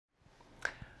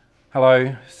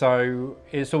Hello, so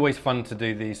it's always fun to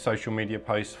do these social media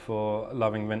posts for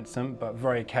Loving Vincent, but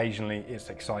very occasionally it's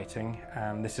exciting,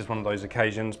 and this is one of those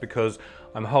occasions because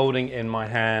I'm holding in my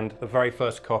hand the very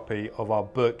first copy of our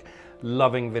book,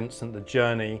 Loving Vincent, The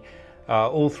Journey.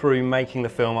 All through making the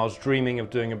film, I was dreaming of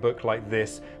doing a book like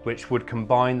this, which would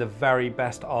combine the very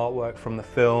best artwork from the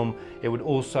film. It would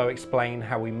also explain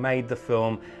how we made the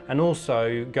film and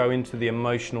also go into the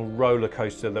emotional roller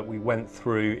coaster that we went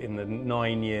through in the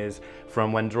 9 years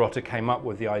from when Dorota came up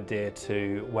with the idea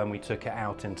to when we took it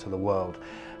out into the world.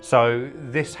 So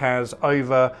this has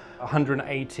over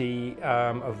 180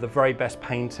 of the very best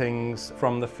paintings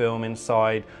from the film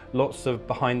inside, lots of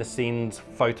behind the scenes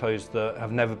photos that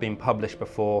have never been published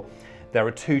before. There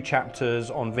are 2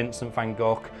 chapters on Vincent van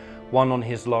Gogh, one on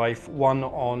his life, one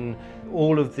on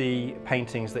all of the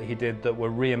paintings that he did that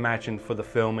were reimagined for the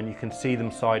film, and you can see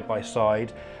them side by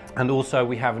side. And also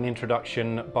we have an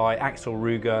introduction by Axel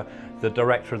Ruger, the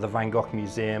director of the Van Gogh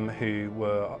Museum, who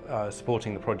were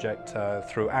supporting the project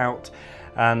throughout.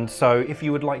 And so if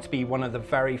you would like to be one of the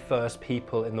very first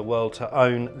people in the world to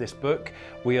own this book,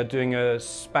 we are doing a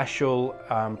special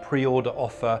pre-order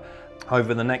offer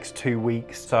over the next 2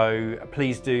 weeks. So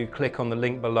please do click on the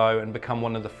link below and become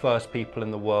one of the first people in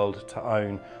the world to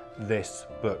own this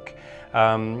book.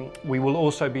 We will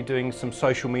also be doing some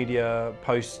social media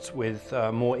posts with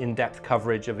more in-depth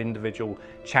coverage of individual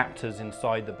chapters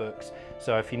inside the books.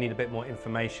 So if you need a bit more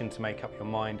information to make up your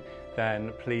mind,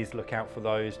 then please look out for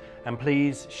those, and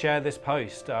please share this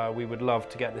post. We would love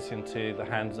to get this into the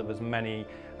hands of as many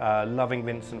Loving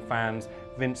Vincent fans,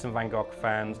 Vincent van Gogh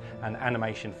fans and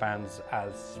animation fans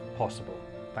as possible.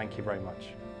 Thank you very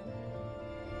much.